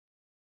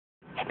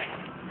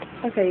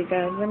Okay, you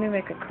guys, let me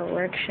make a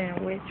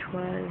correction, which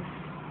was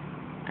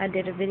I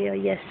did a video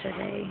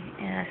yesterday,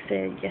 and I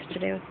said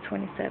yesterday was the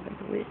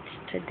 27th, which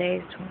today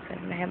is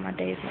 27th. I had my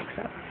days mixed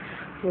up,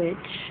 which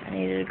I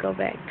needed to go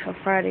back to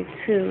Friday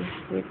too,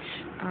 which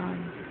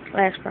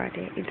last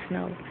Friday it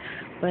snowed,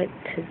 but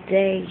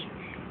today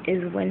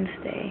is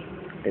Wednesday,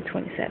 the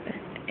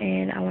 27th,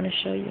 and I want to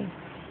show you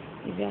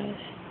guys,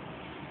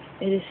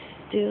 it is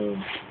still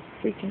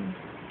freaking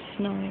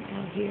snowing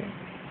out here.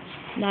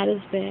 Not as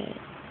bad,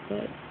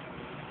 but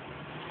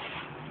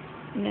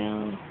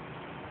now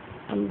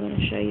I'm going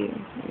to show you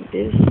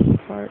this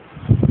part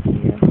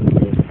here,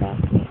 this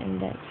balcony,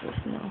 and that's the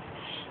snow.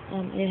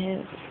 It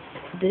has,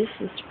 this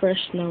is fresh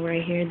snow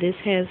right here. This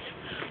has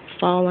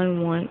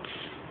fallen once.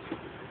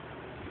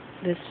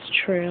 This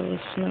trail of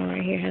snow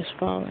right here has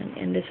fallen,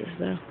 and this is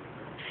the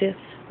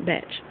 5th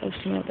batch of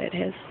snow that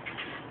has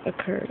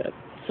occurred.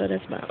 So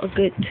that's about a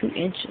good 2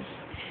 inches.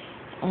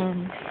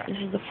 This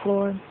is the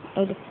floor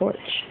of the porch,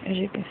 as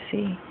you can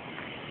see.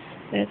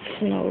 That's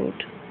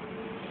snowed.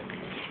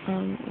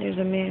 There's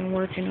a man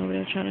working over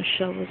there trying to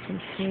shovel some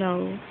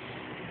snow.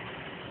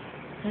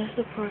 That's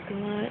the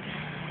parking lot.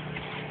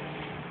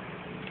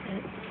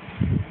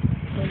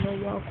 That's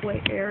the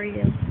walkway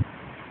area.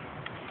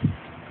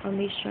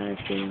 He's trying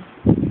to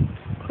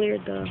clear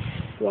the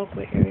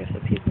walkway area for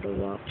people to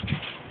walk.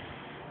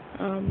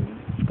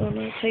 It's going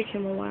to take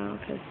him a while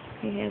because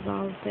he has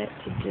all of that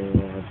to do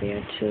over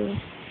there too.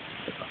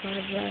 The car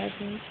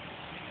driving.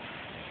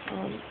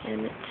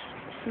 And it's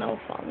snow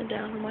falling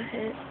down on my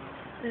head.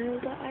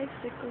 There's an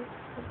icicle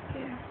up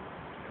there.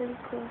 Pretty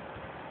cool.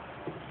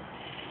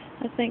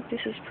 I think this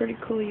is pretty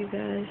cool, you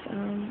guys.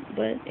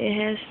 But it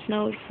has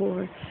snowed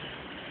for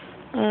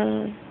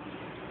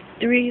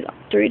 3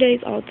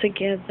 days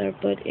altogether,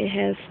 but it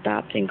has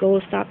stopped and go.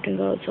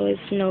 So it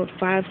snowed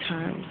 5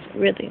 times,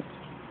 really.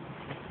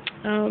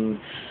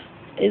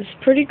 It's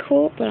pretty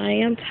cool, but I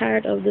am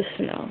tired of the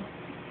snow.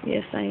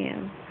 Yes, I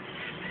am.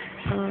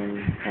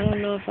 I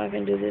don't know if I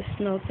can do this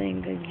snow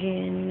thing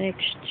again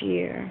next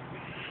year,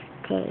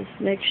 because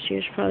next year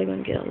is probably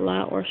going to get a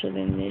lot worse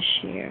than this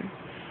year.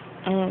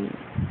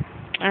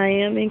 I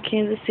am in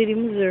Kansas City,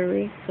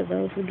 Missouri, for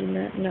those who do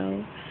not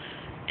know,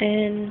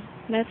 and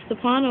that's the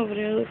pond over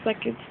there. It looks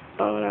like it's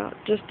thawed out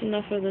just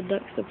enough for the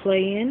ducks to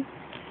play in.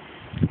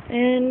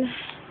 And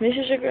this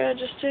is your girl,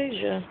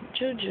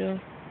 Juju.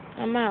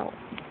 I'm out.